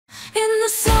In the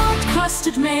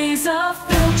salt-crusted maze of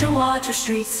filter-water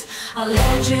streets, a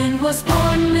legend was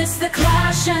born midst the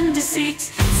clash and deceit.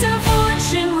 Sir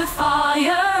Fortune with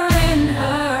fire in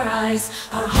her eyes,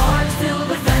 her heart filled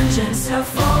with vengeance, her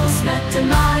foes met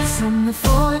demise. From the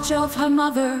forge of her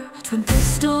mother, twin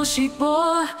pistols she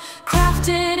bore,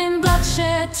 crafted in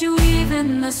bloodshed to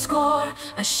even the score.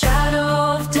 A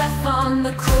shadow of death on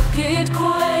the crooked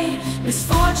quay.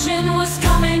 Misfortune was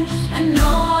coming and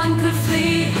no one could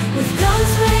flee. With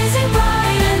guns blazing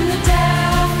bright in the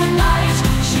dead of the night,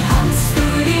 she hunts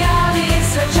through the alleys,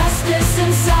 her justice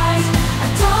in sight. A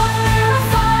daughter of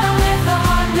fire with a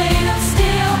heart made of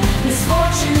steel.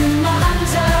 Misfortune the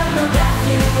hunter, her wrath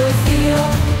you will feel.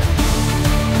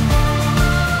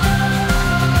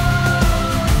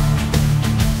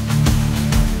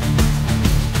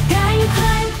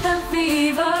 Gangplank the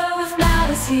beaver with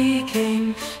malice he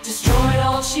came, destroyed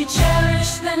all she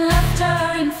cherished, then left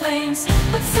her in flames.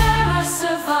 But Sarah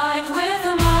survived with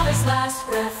her mother's last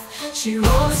breath. She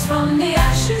rose from the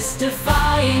ashes,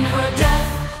 defying her death.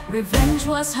 Revenge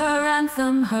was her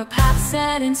anthem, her path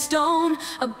set in stone.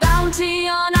 A bounty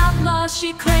on outlaws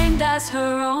she claimed as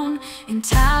her own. In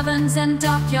taverns and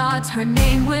dockyards her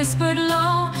name whispered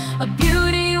low. A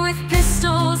beauty with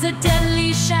pistols, a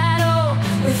deadly shadow.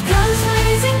 With guns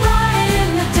blazing bright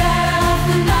in the dead of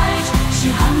the night, she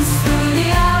hunts through the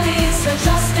alleys, her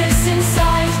justice in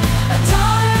sight. A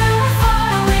daughter of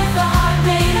fire with a heart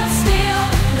made of steel.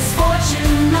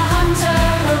 Misfortune the hunter,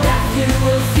 her wrath you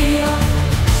will feel.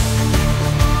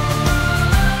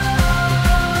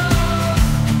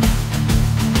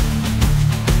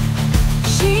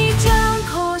 She drowned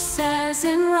corsairs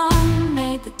in Rome,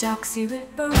 made the Doxy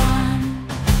River run.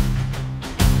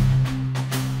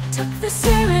 Took the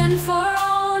Syrian for her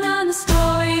own, and the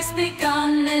story's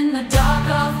begun in the dark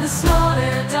of the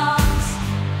slaughtered dogs.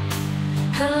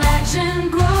 Her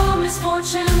legend grew,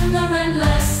 misfortune the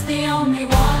relentless, the only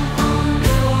one who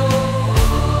knew.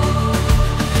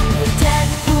 The dead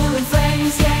pool in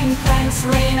flames, gangplanks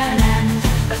rain an end.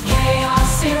 But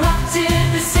chaos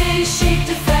erupted, the city she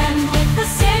defend. With the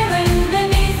Syrian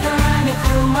beneath her and a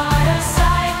crew by her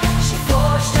side, she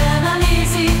forged an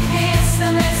uneasy peace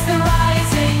amidst the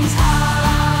rising tide.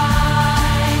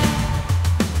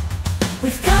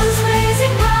 With guns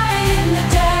blazing bright in the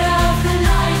dead of the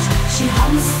night, she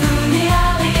hunts through the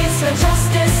alleys, her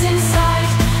justice in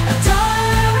sight. A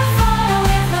daughter of fire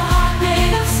with a heart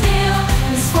made of steel.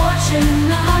 Misfortune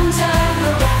the hunter,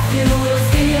 her wrath you will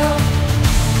feel.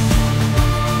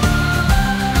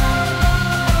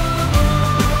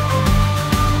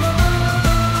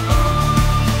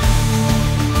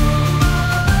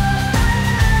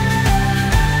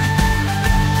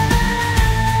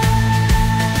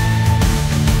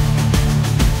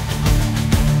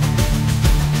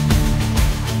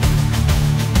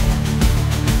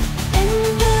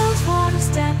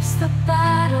 The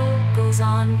battle goes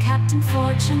on, Captain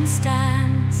Fortune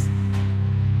stands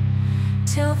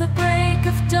till the break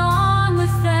of dawn.